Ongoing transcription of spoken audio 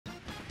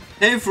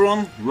Hey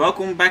everyone,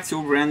 welcome back to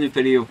a brand new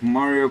video of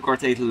Mario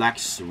Kart 8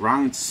 Deluxe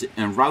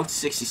Route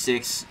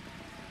 66.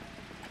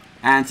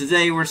 And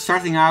today we're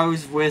starting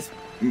out with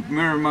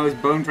Mirror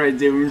Mode Bone Dry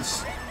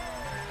Dunes.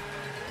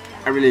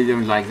 I really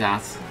don't like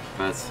that,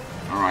 but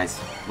alright,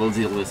 we'll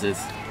deal with it.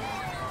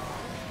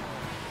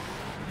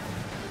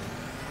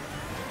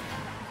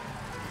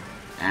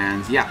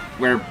 And yeah,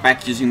 we're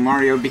back using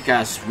Mario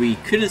because we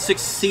couldn't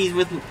succeed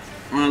with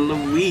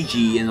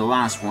Luigi in the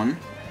last one.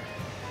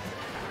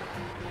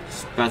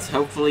 But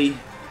hopefully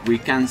we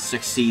can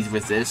succeed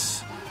with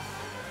this.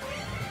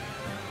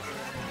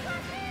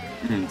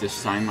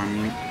 This time, I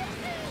mean.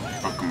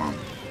 Oh, come on.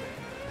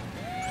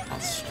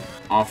 That's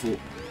awful.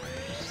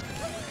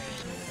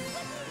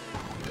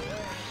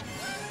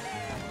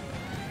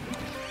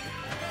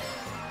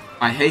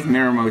 I hate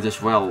mirror mode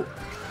as well.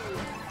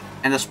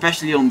 And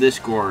especially on this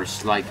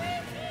course. Like,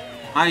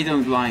 I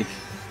don't like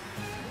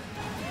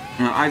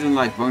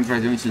Bone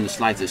Dry Dunes in the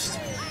slightest.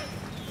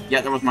 Yeah,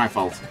 that was my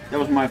fault. That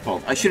was my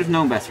fault. I should have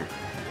known better.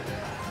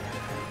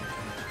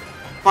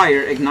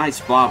 Fire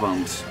ignites blah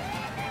bombs.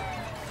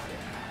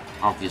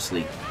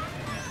 Obviously.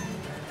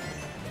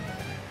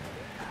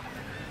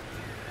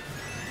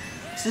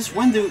 Since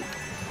when do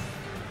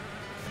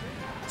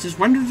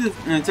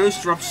the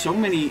toads drop so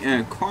many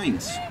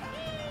coins?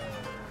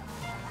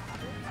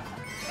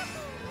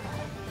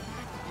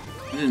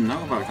 I didn't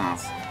know about that.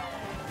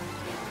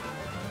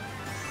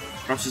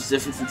 Perhaps it's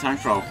different from time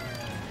trial.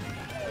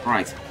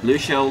 Alright, blue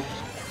shell.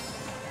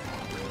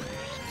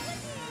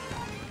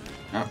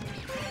 Oh,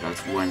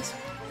 that went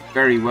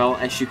very well,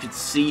 as you could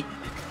see.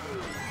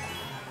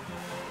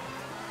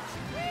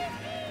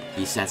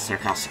 He said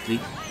sarcastically.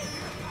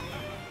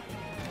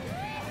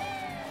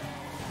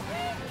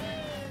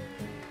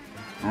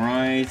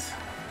 Alright.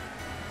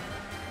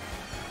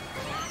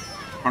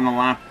 On a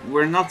lap.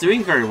 We're not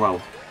doing very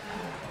well.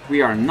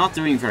 We are not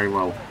doing very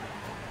well.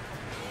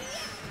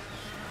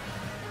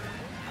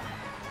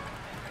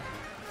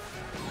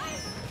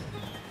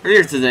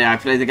 Earlier today I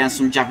played against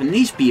some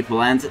Japanese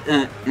people and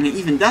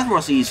even that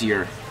was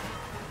easier.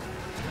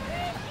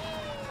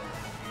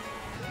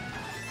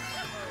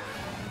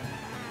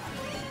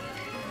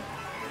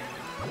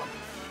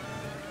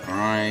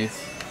 Alright.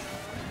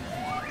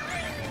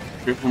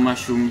 Triple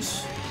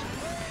mushrooms.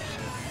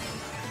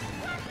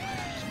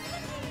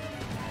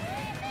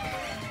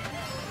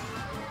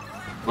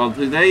 Well,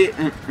 today,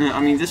 I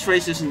mean, this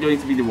race isn't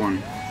going to be the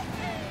one.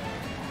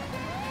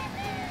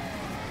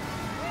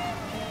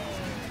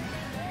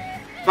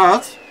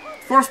 But,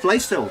 4th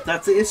place still,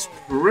 that is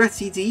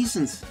pretty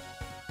decent.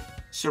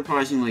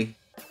 Surprisingly.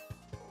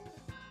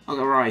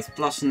 Okay, right,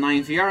 plus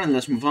 9 VR, and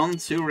let's move on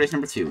to race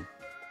number 2.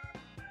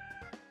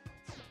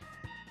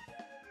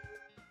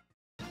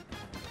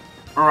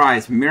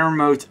 Alright, mirror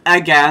mode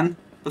again.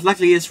 But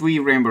luckily it's Wii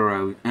U Rainbow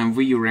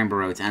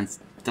Road, and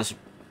that's a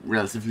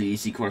relatively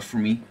easy course for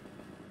me.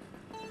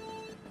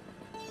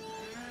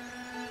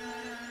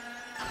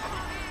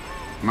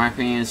 In my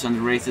opinion, it's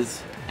underrated.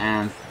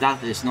 And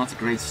that is not a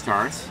great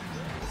start.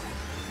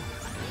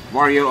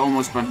 Wario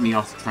almost bumped me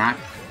off the track.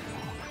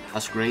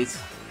 That's great.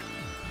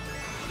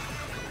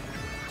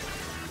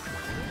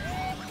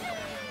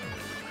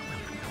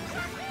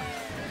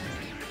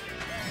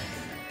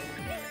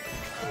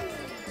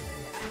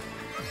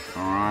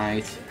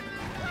 Alright.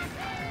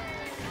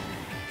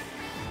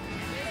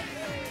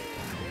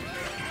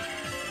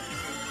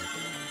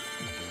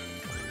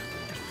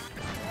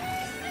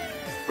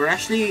 We're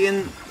actually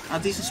in a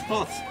decent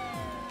spot.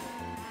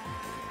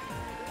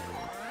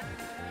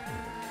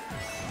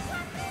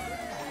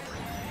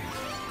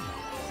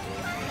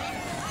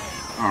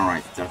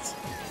 Alright,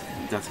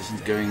 that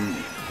isn't going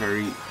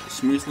very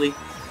smoothly.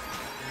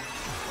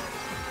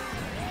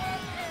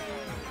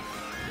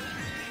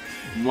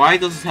 Why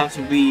does it have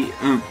to be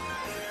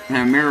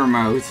mirror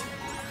mode?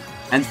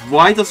 And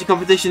why does the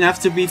competition have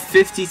to be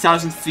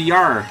 50,000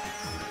 VR?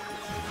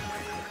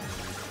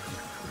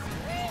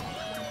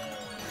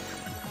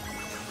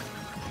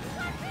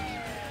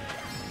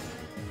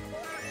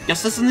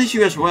 Yes, that's an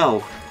issue as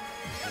well.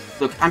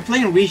 Look, I'm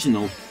playing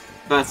regional,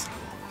 but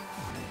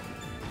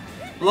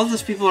a lot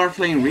less people are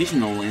playing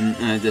regional in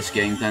this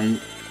game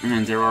than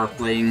there are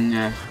playing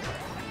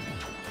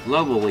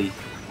globally.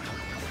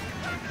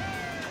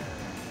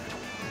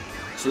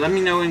 So let me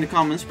know in the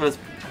comments, but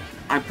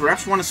I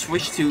perhaps want to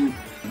switch to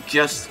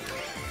just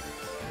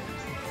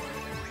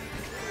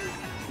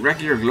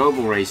regular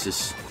global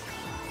races.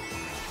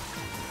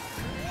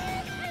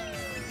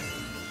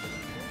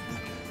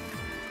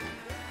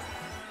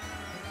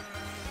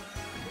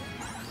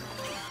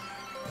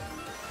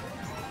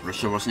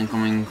 Russia was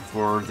incoming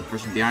for the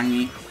person behind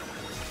me.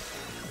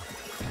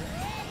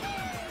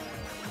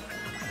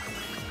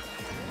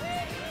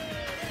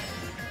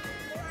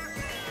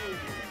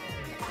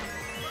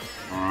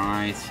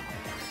 Alright.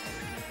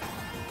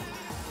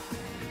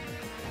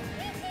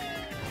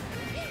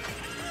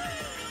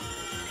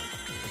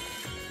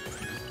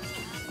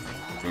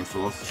 Don't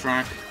fall off the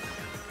track.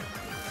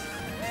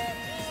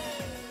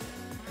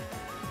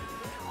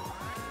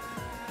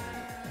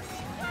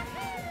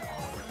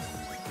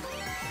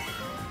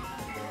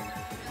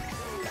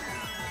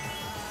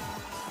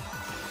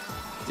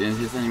 Didn't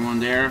hit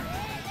anyone there.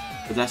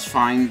 But that's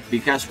fine,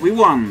 because we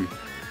won!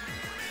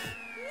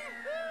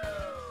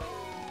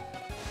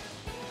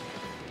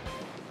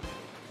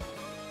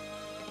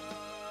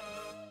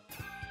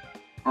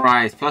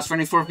 Alright, plus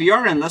 24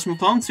 PR, and let's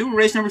move on to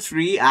race number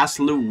 3 as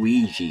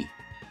Luigi.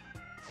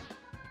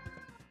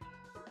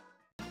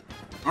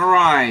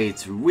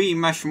 Alright, we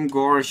Mushroom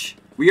Gorge.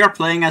 We are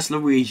playing as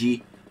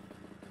Luigi.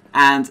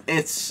 And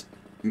it's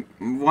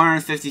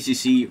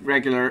 150cc,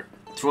 regular,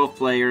 12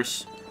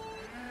 players.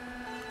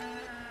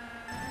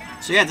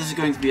 So yeah, this is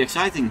going to be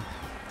exciting.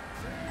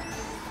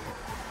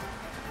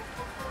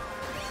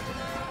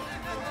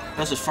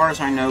 Plus, as far as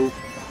I know,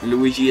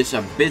 Luigi is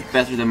a bit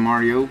better than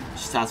Mario,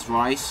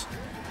 stats-wise.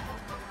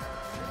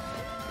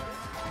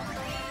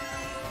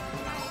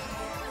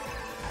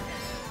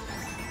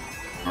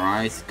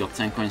 Alright, got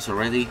 10 coins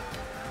already.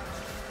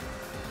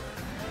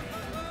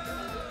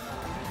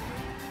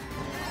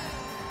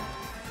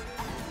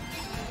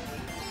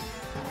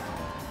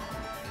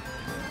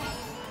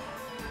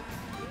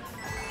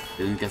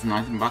 Didn't get an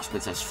item box,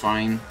 but that's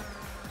fine.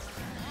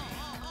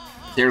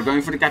 They were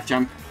going for the gap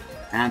jump,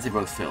 and they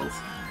both failed.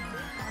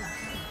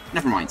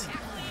 Never mind.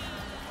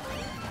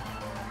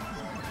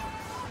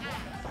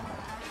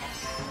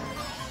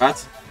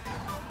 But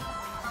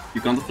you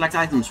can't deflect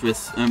items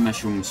with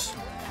mushrooms.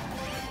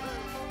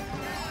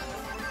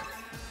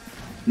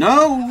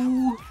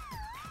 No!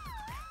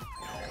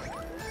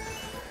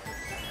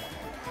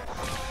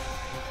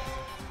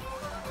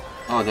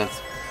 Oh, that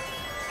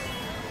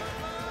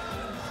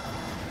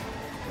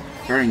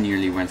very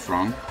nearly went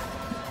wrong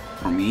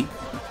for me.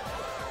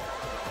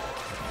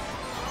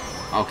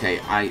 Okay,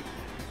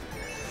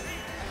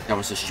 that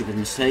was a stupid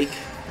mistake.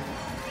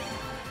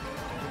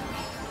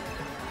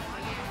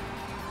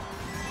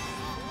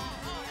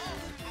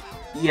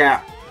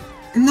 Yeah,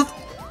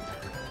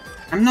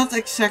 I'm not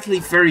exactly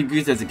very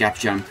good at the gap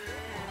jump.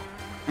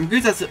 I'm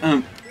good at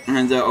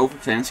the open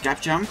fence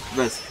gap jump,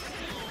 but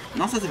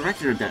not at the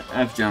regular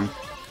gap jump.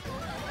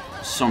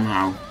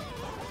 Somehow.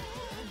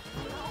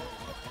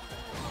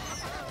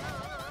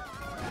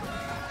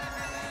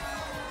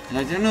 And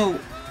I don't know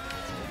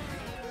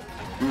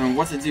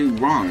what to do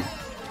wrong.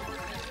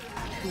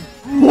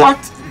 What?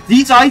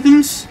 These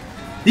items?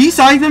 These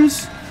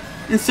items?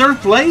 In third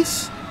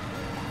place?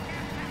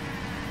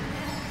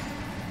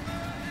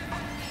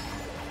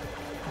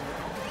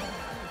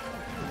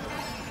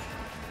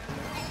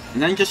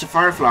 And then just a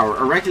fire flower,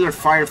 a regular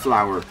fire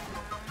flower.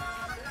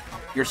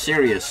 You're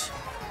serious.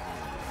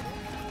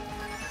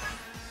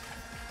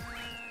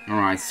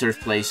 Alright, third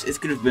place. It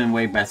could have been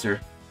way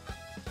better.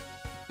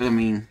 But I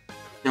mean,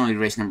 only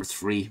race number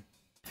 3.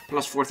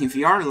 Plus 14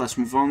 VR, let's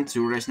move on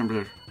to race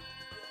number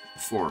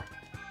 4.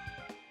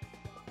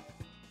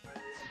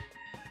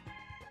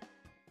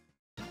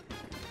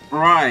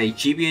 Alright,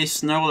 GBA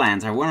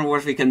Snowland. I wonder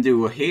what we can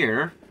do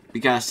here,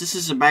 because this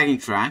is a bagging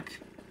track.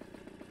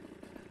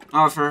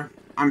 However,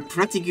 I'm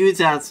pretty good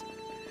at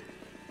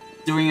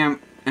doing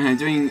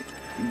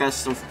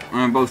best of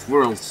both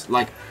worlds.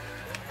 Like,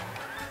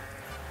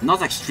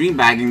 not extreme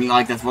bagging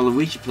like that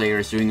Waluigi player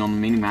is doing on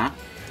the minimap,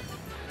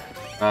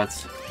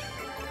 but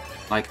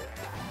like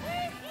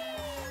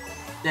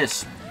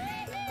this.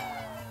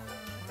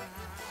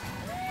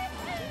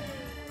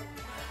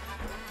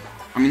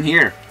 I'm in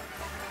here.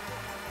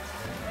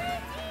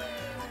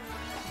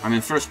 I'm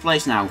in first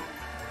place now.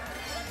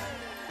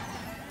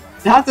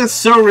 That is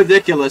so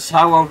ridiculous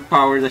how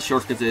overpowered that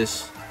shortcut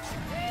is.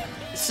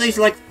 It saves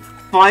like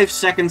 5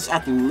 seconds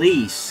at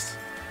least,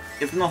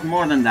 if not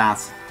more than that.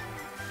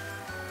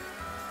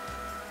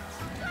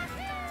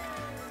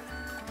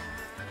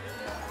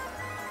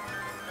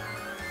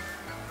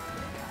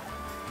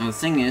 Now the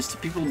thing is, the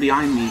people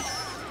behind me,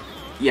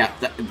 yeah,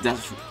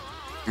 that's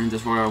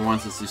what I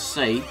wanted to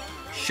say.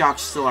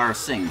 Shocks still are a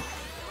thing.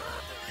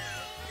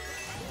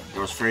 That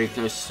was very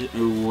close to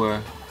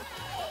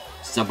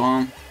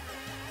Sabon.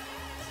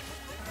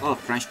 A lot of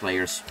French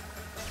players.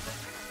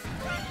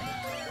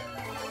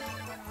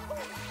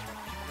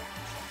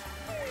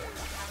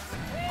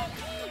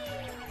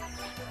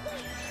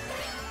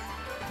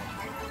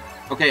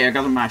 Okay, I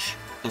got a mash.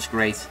 That's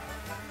great.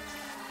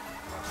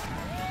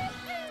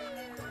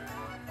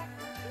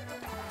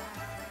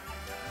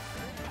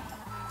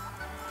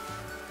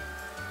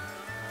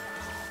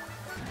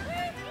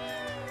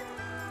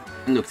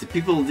 And look, the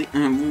people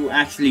who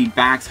actually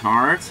backed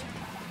hard,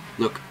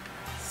 look,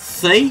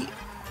 they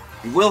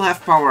will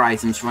have power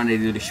items when they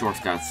do the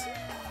shortcut.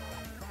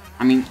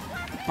 I mean,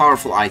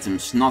 powerful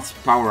items, not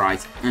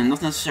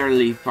not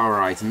necessarily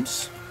power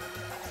items.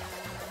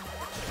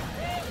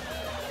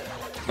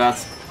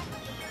 But,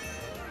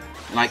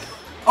 like,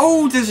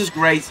 oh, this is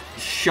great!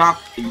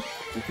 Shock,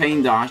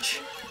 pain dodge.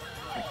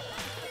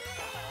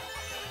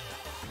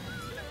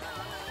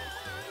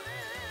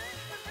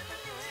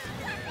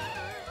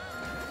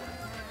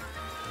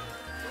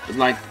 But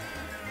like,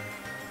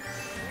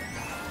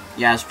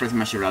 yeah, it's pretty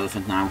much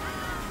irrelevant now.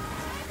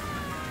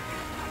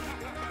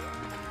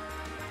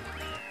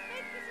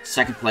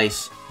 Second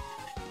place.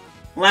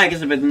 Lag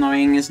is a bit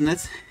annoying, isn't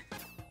it?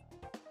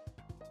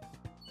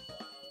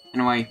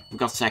 Anyway, we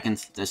got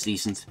second, that's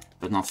decent,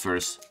 but not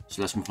first.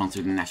 So let's move on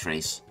to the next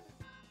race.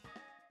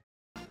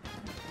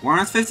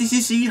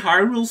 150cc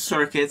Hyrule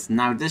Circuit.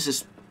 Now this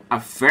is a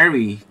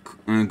very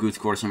good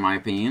course in my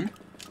opinion.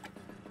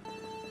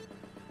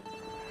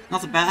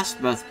 Not the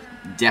best, but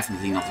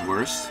definitely not the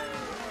worst.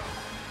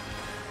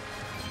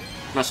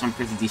 Plus I'm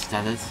pretty decent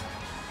at it.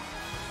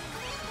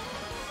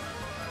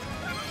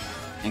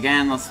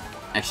 Again, not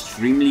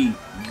extremely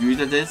good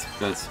at it,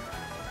 but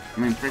I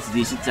mean pretty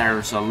decent.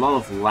 There's a lot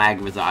of lag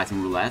with the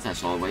item roulette,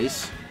 as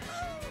always.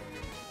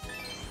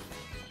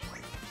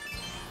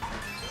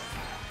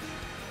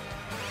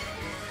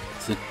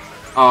 So,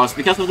 oh, it's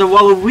because of the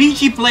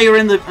Waluigi player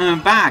in the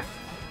back.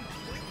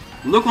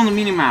 Look on the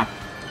minimap.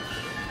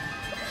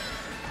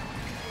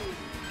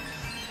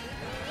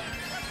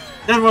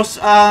 That was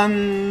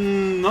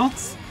not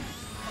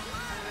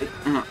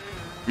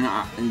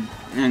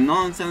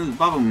non-intended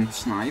bubble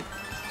snipe,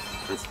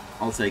 but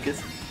I'll take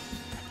it.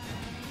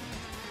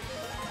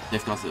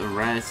 They've got a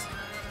red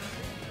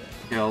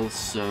kill,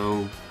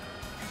 so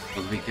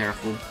gotta be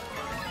careful.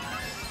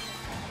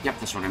 Yep,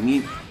 that's what I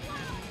mean.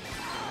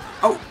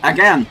 Oh,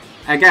 again!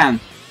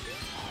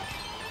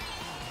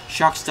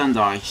 Shock stun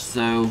dodge,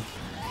 so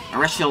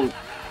Arrestial.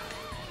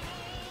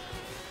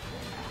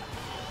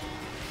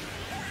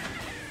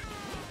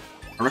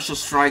 Arrestial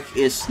strike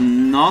is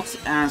not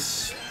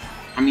as,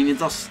 I mean, it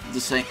does the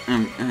same.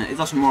 It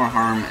does more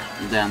harm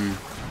than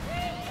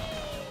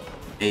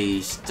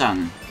a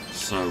stun.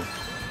 So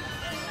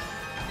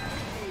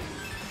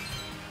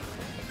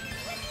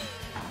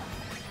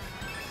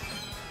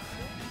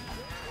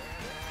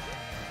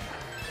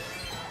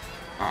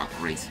ah,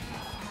 great!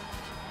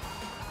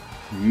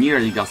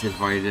 Nearly got hit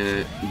by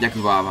the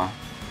Dekubaba.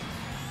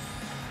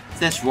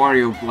 This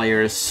Wario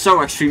player is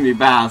so extremely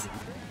bad.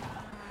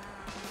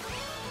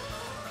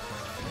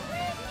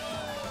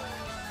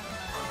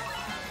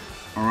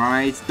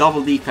 Alright,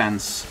 double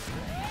defense.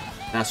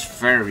 That's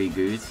very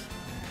good.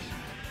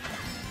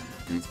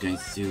 I'm not going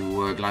to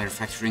do glider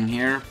factoring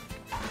here,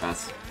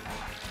 but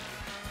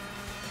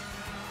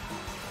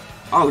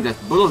oh, that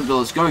bullet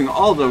bill is going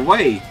all the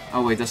way.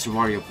 Oh wait, that's the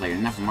Wario player.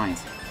 Never mind.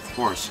 Of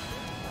course.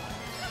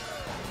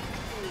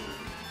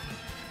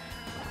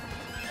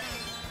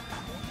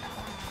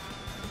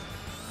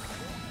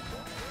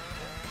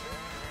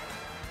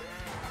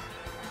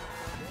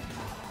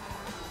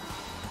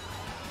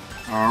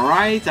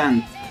 Alright,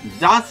 and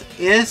that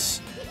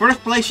is first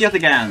place yet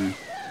again.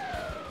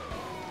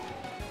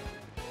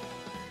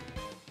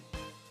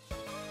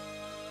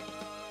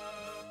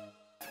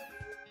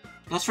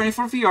 Let's train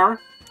for VR,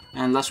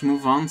 and let's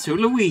move on to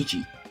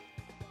Luigi.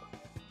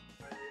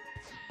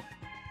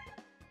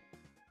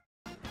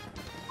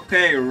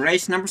 Okay,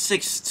 race number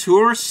 6,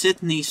 Tour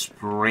Sydney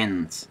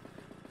Sprint.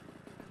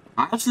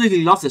 I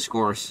absolutely love this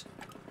course.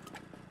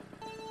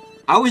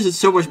 How is it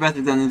so much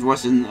better than it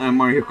was in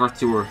Mario Kart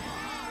Tour?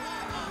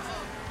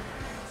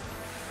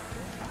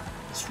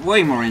 It's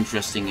way more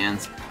interesting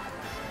and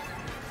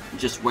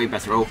just way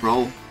better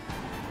overall.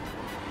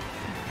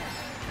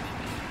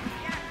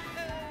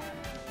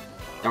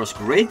 That was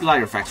great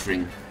glider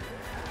factoring.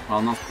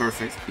 Well, not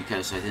perfect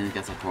because I didn't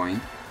get a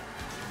coin.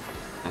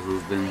 That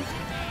would have been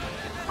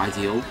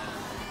ideal.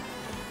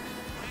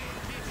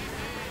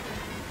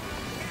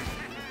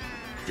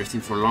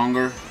 Drifting for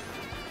longer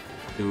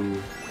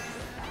to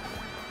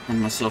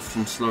prevent myself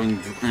from slowing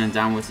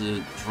down with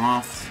the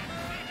draft.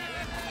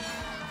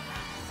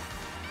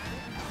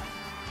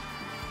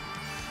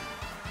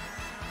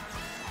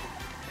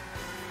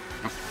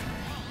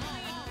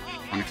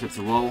 Unclip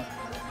the wall.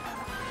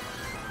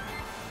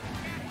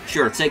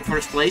 Sure, take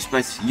first place,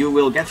 but you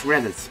will get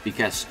Reddit,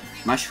 because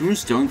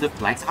mushrooms don't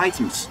deflect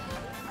items.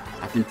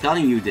 I've been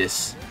telling you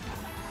this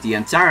the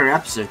entire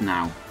episode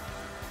now.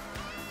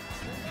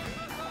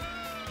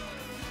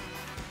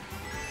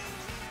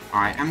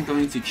 I am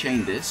going to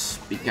chain this,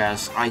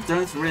 because I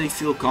don't really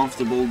feel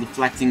comfortable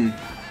deflecting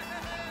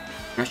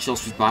red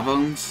shells with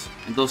baboons.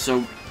 And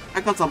also, I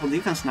got double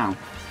defense now.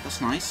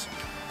 That's nice.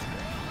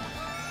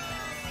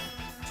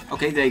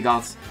 Okay, they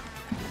got...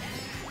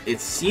 It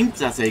seemed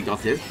that they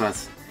got it,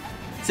 but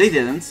they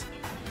didn't.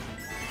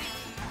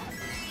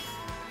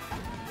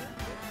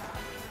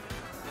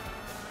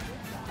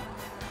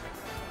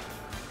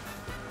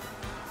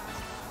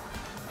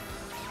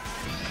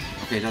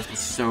 Okay, that got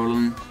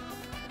stolen.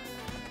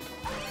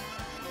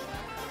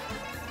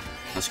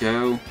 Let's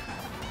go.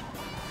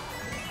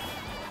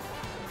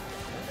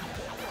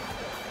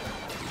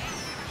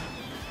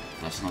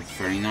 That's not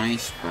very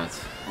nice,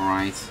 but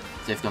alright.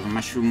 They've got a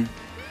mushroom.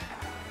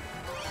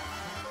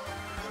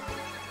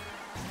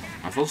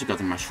 I've also got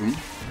a mushroom.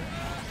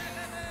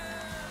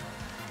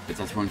 But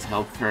that won't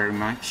help very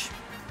much.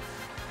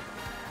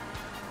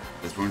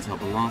 That won't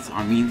help a lot,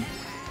 I mean.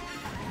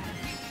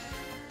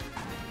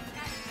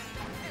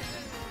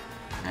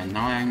 And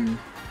now I'm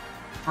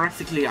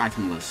practically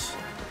itemless.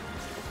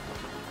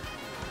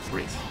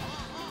 Great.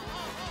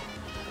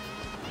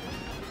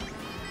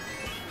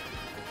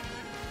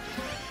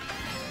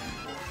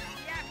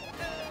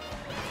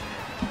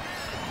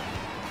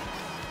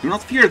 Do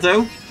not fear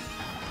though.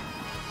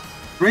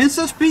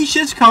 Princess Peach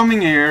is coming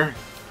here.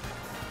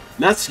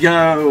 Let's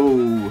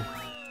go.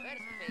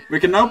 We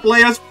can now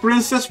play as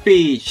Princess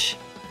Peach.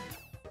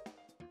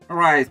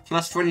 Alright,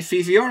 plus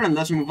 23 VR, and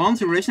let's move on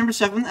to race number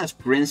 7 as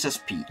Princess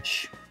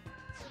Peach.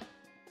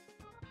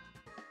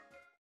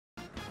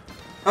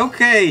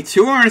 Okay,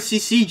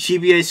 200cc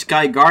GBA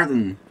Sky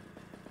Garden.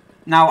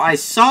 Now, I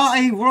saw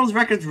a world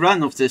record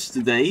run of this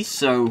today,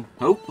 so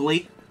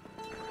hopefully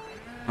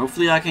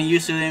I can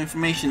use the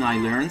information I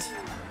learned.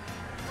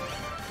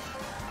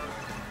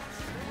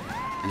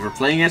 And we're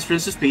playing as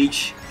Princess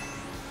Peach,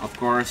 of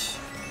course.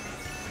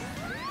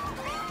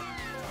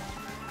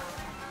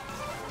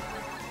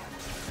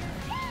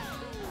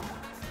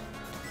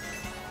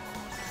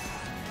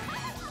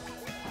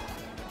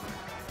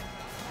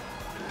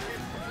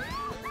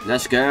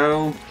 Let's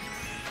go.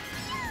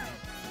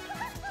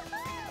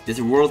 Did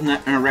the world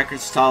record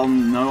style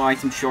no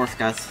item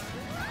shortcut?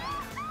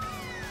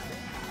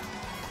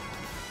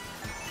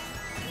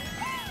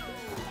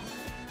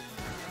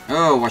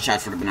 Oh, watch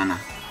out for the banana.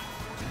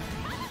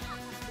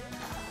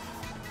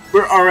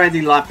 We're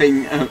already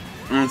lapping the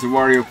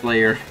Wario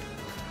player.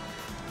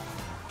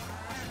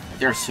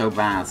 They're so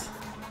bad.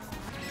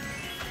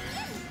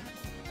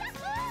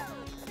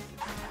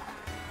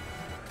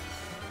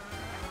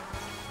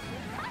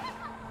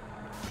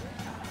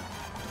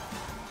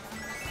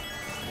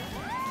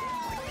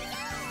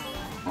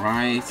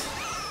 Right.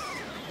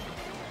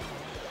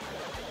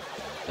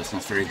 That's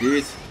not very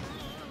good.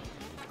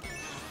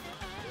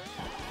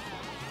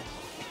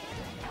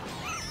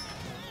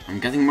 I'm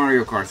getting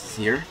Mario Kart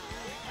here.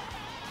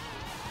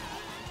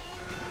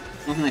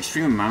 Not an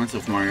extreme amount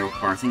of Mario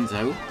Karting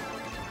though.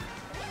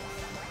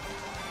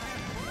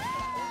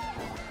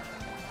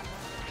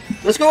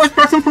 Let's go with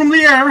Spartan from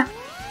the air!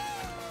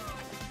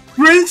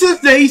 Princess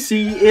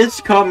Daisy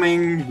is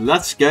coming!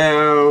 Let's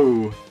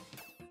go!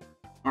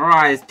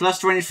 Alright, plus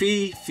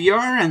 23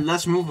 VR, and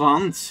let's move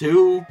on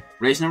to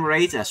race number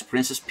 8 as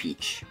Princess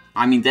Peach.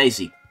 I mean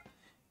Daisy.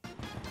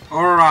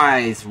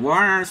 Alright,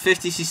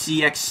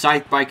 150cc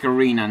Excite Bike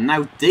Arena.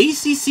 Now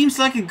Daisy seems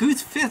like a good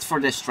fit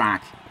for this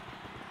track,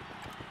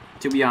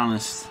 to be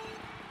honest.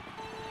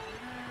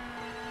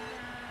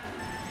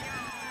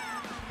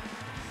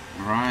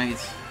 Alright.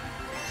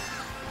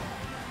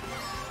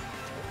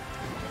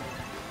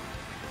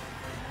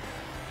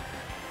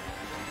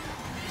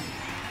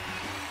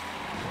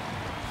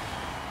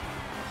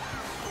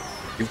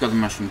 You've got a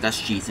mushroom,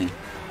 that's cheating.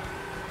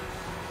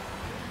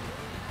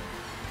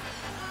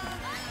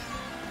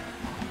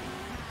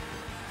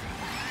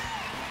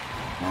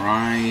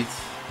 Alright.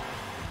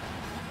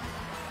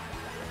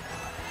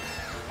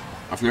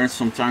 I've learned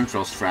some time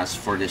trial strats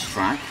for this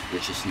track,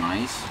 which is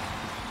nice.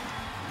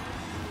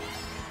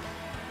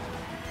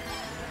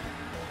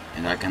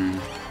 And I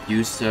can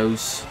use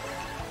those.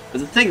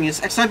 But the thing is,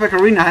 Excite Bike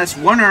Arena has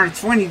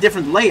 120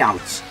 different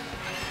layouts.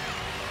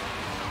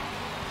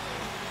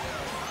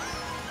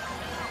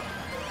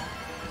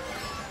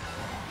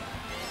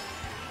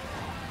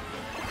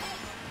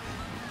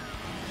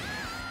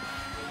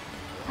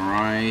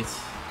 Alright.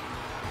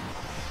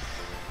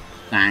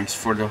 Thanks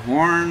for the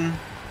horn.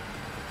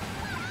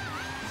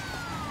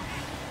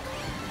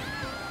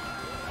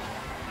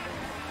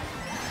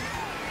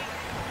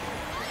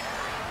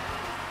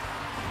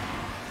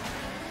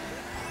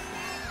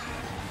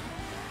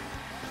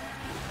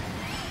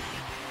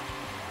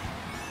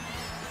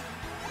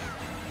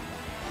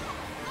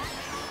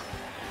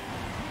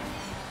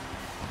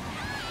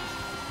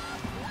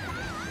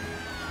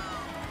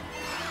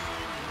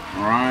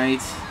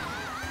 Alright.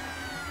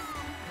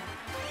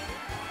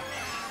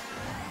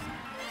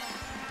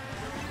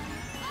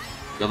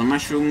 Got a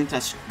mushroom,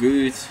 that's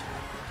good.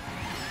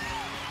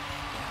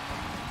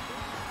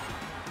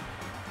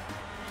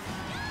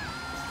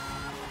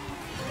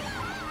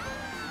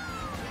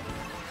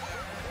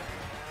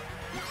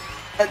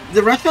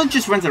 The red shell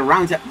just went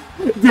around.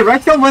 The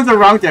red shell went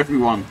around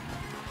everyone.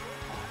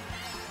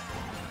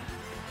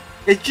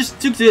 It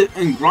just took the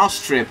grass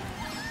strip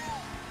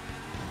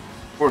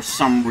for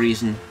some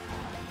reason.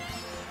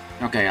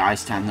 Okay, I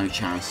stand no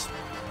chance.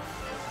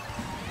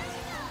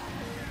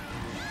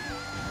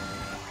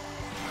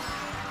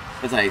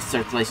 But hey,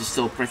 third place is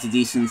still pretty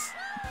decent.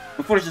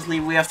 Unfortunately,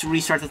 we have to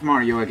restart at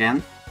Mario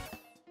again.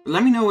 But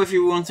let me know if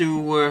you want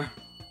to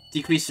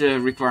decrease the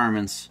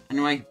requirements.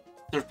 Anyway,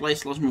 third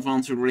place, let's move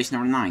on to race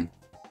number 9.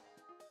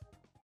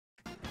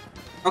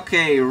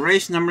 Okay,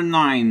 race number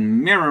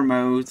 9, Mirror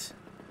Mode.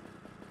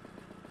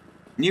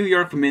 New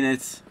York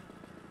Minute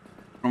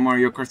from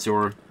Mario Kart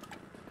Tour.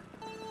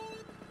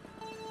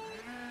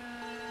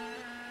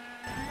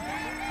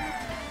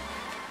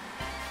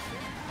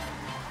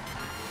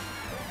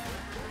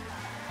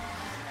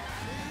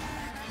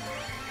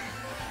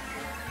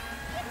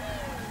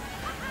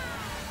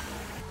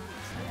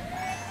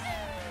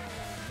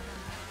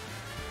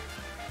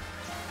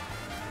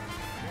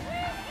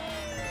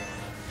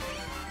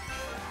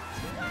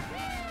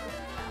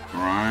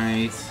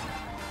 Right.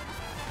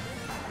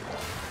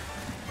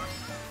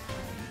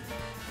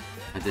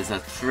 I did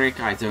that trick.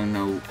 I don't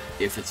know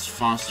if it's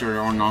faster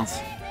or not.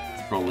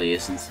 It probably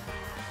isn't.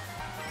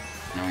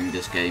 knowing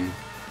this game.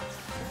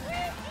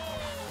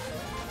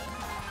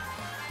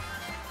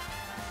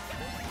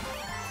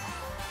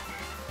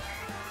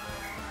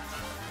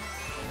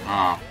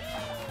 Ah.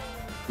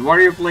 The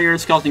Wario player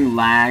is causing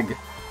lag.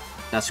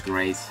 That's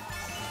great.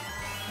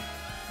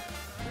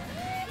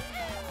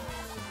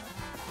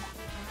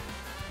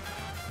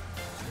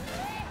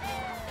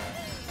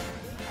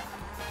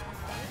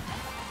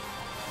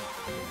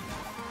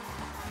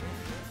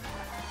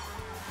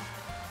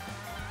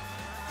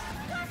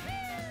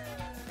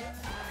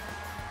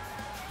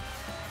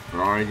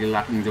 We're already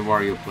lacking the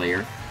Wario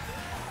player.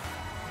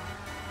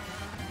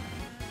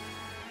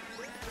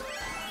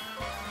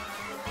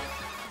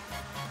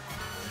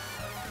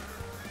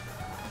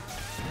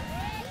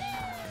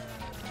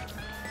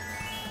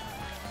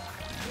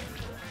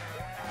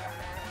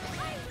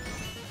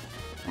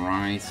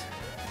 Right.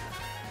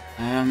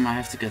 I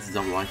have to get the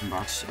double item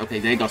box. Okay,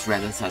 they got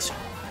redded, that's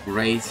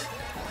great.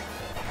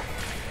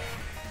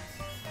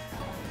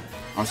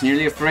 I was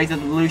nearly afraid that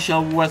the blue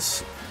shell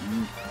was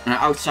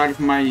outside of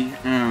my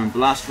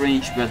blast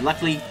range, but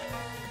luckily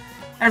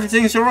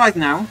everything is alright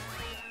now.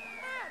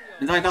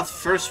 And I got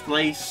first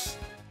place.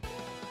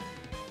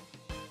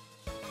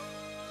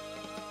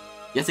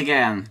 Yet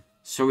again.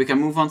 So we can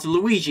move on to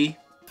Luigi.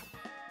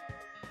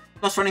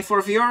 Plus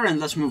 24 VR, and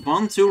let's move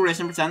on to race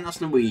number 10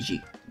 as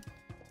Luigi.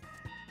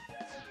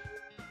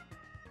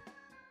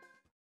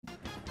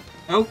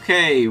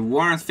 Okay,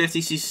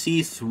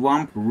 150cc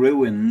Swamp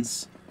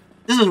Ruins.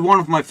 This is one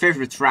of my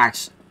favorite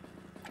tracks,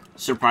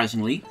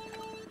 surprisingly.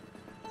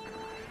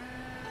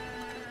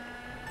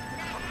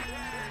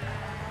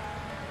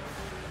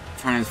 I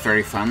find it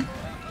very fun.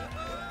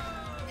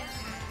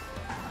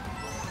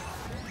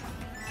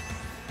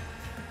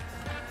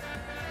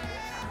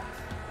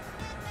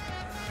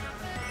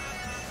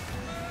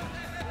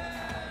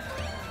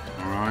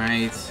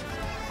 Alright.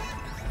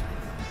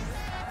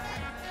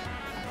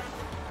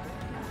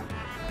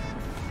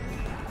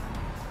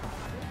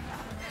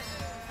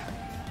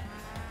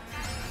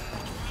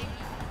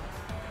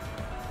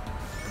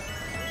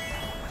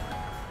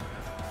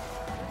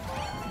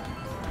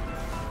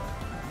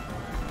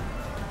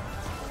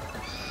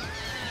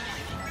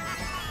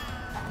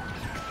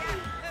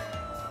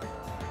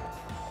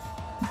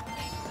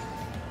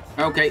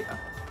 Okay,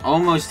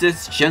 almost did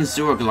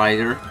Gensua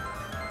glider.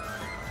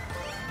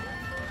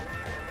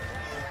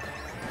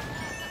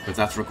 But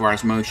that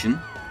requires motion.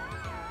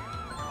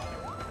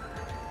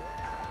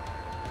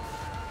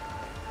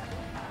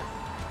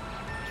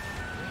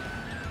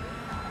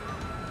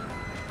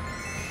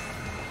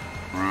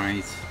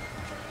 Right.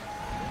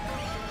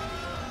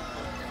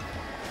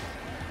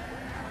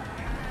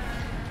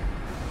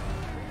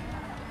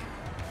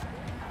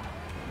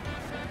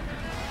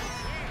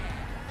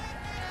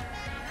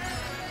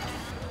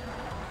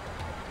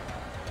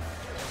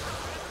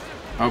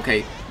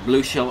 Okay,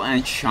 blue shell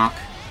and shock.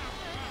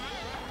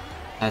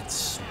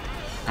 That's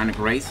kinda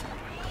great.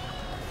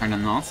 Kinda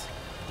not.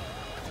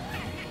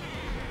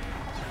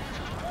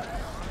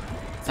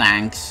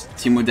 Thanks,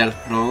 Timo Del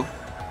Pro.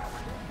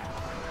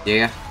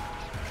 Yeah.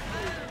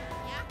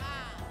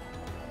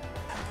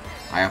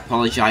 I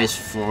apologize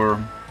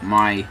for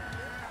my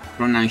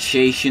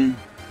pronunciation,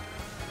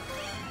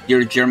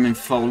 dear German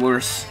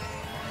followers.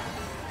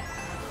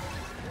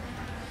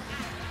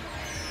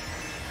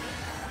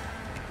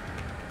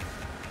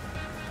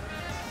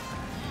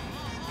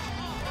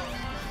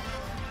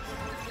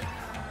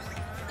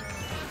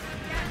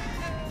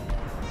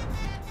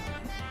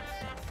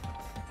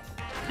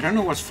 I don't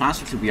know what's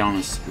faster, to be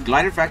honest. The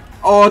glider effect.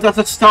 Oh, that's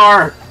a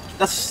star!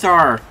 That's a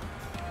star!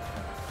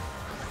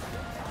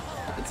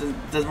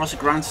 That was a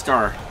ground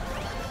star.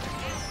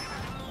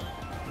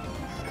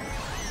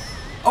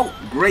 Oh,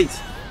 great!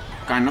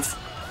 Kind of.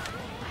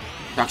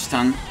 Duck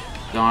stun.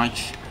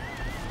 Dodge.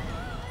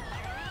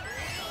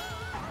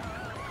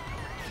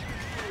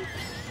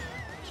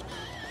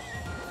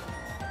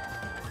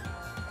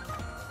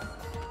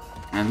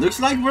 And looks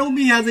like we'll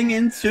be heading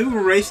into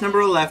race number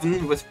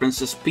 11 with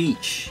Princess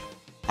Peach.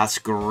 That's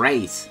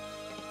great.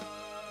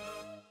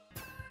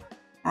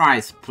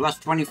 Right, plus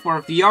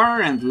 24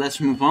 VR, and let's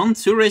move on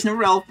to race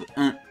number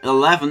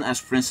 11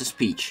 as Princess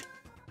Peach.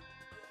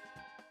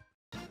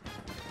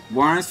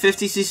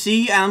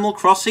 150cc Animal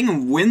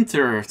Crossing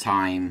Winter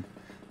Time.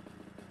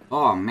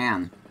 Oh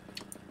man.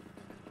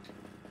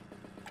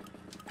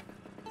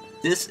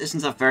 This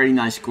isn't a very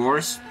nice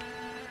course.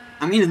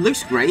 I mean, it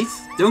looks great,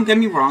 don't get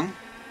me wrong.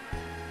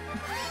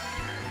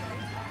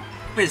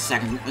 Wait a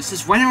second,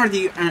 since when are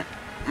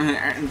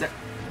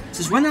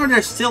since when are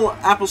there still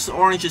apples,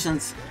 oranges,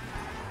 and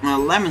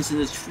lemons in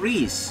the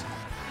trees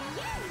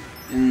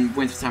in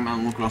wintertime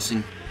Animal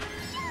Crossing?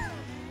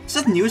 Is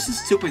that new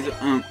since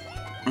 2.1?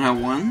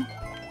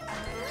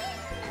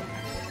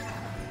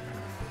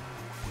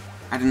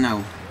 I don't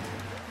know.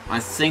 I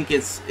think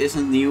it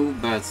isn't new,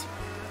 but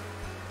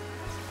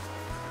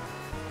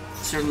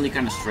it's certainly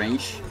kind of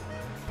strange.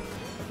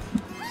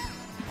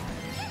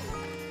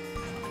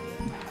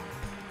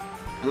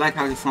 I like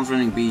how the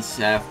front-running beats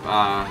have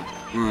a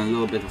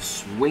little bit of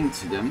swing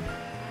to them.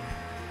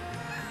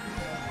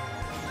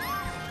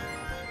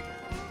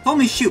 Call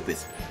me stupid.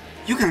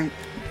 You have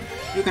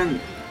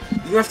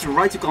the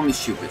right to call me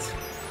stupid.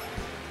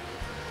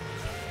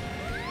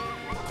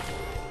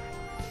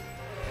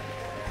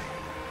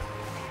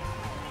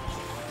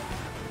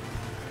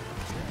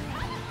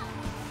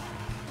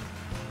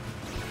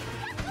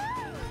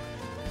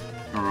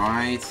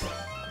 Alright.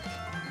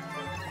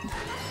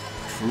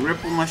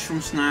 Triple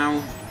mushrooms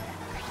now.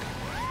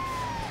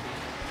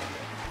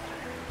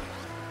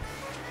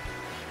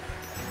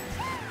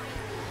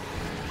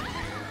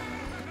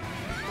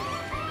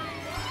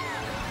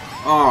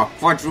 Oh,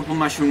 quadruple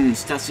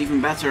mushrooms, that's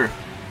even better.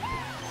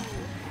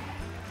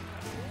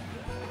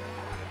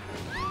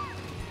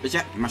 But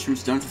yeah,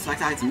 mushrooms don't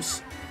reflect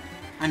items.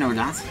 I know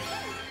that.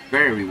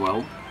 Very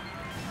well.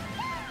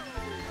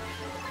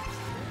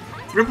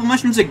 Triple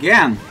mushrooms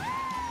again!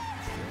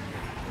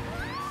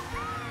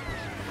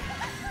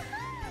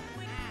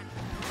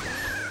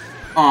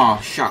 Oh,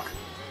 shock.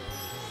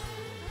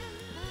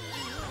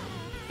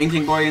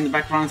 Inkling boy in the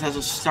background has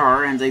a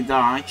star and they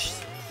dodged.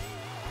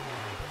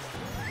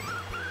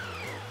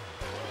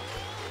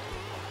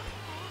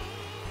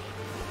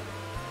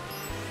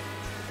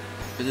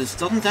 But this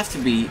doesn't have to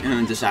be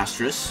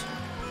disastrous.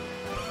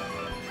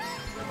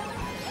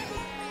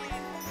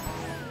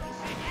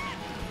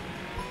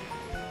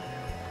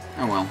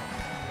 Oh well.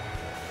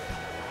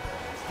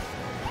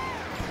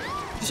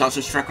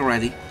 Disaster struck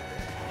already.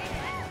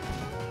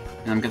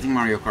 And I'm getting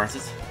Mario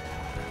Karted.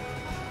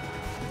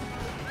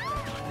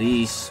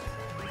 These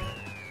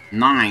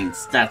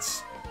 9s,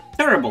 that's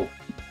terrible.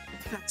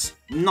 That's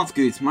not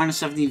good. Minus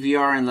 17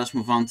 VR, and let's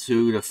move on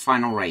to the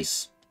final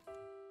race.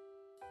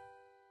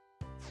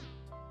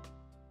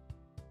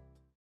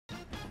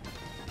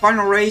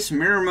 Final race,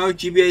 Mirror Mode,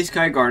 GBA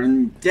Sky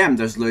Garden. Damn,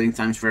 those loading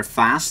times were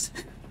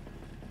fast.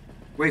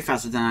 Way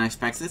faster than I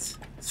expected.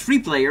 3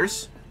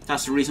 players.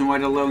 That's the reason why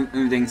the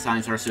loading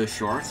times are so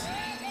short.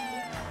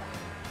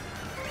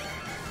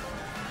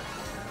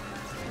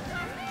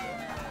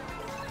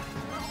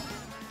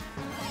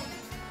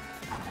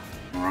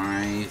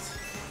 Right.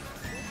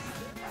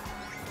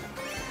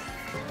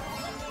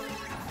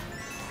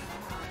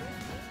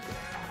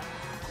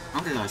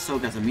 How did I still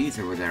get a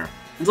meter over there?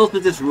 And also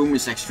this room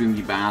is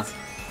extremely bad.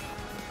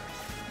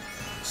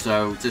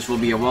 So this will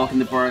be a walk in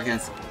the park,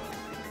 and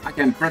I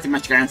can pretty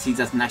much guarantee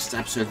that the next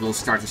episode will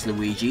start as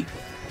Luigi.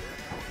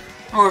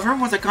 However,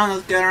 what I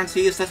cannot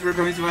guarantee is that we're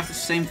going to have the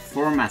same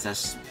format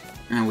as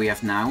we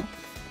have now.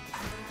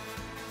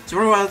 So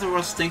what I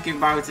was thinking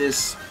about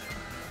is,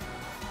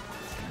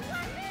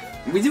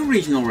 we do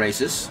regional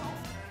races,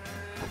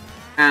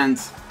 and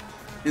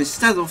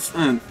instead of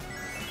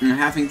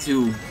having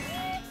to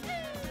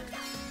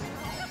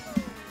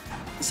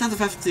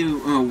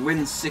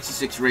win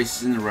 66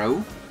 races in a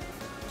row,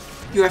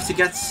 you have to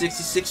get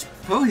 66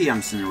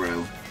 podiums in a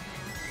row.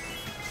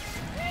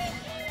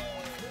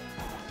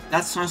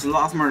 That sounds a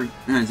lot more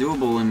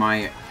doable in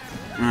my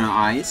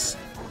eyes.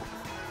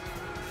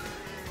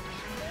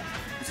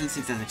 I don't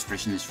think that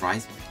expression is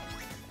right.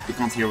 You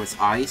can't hear with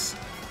eyes.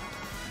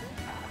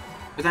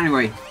 But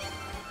anyway.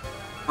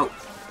 Oh.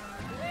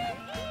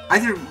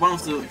 Either one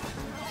of the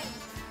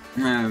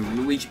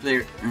Luigi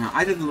player,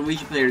 either the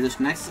Luigi player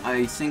disconnects.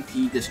 I think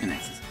he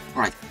disconnected.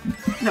 Alright.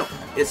 No,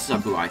 it's a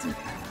blue item.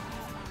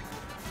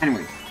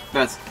 Anyway,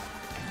 but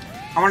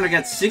I want to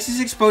get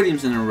 66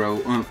 podiums in a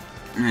row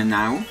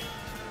now,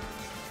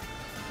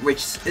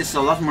 which is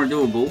a lot more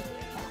doable,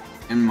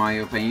 in my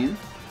opinion.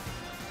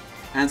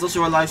 And it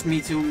also allows me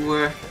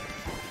to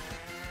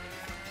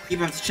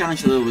keep up the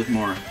challenge a little bit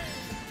more.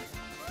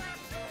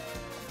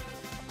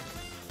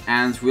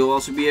 And we'll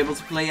also be able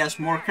to play as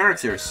more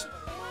characters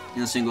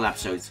in a single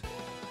episode.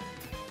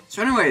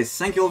 So anyways,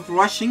 thank you all for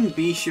watching.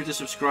 Be sure to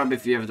subscribe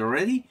if you haven't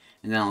already.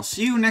 And then I'll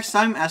see you next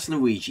time as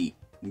Luigi.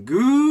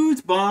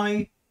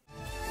 Goodbye!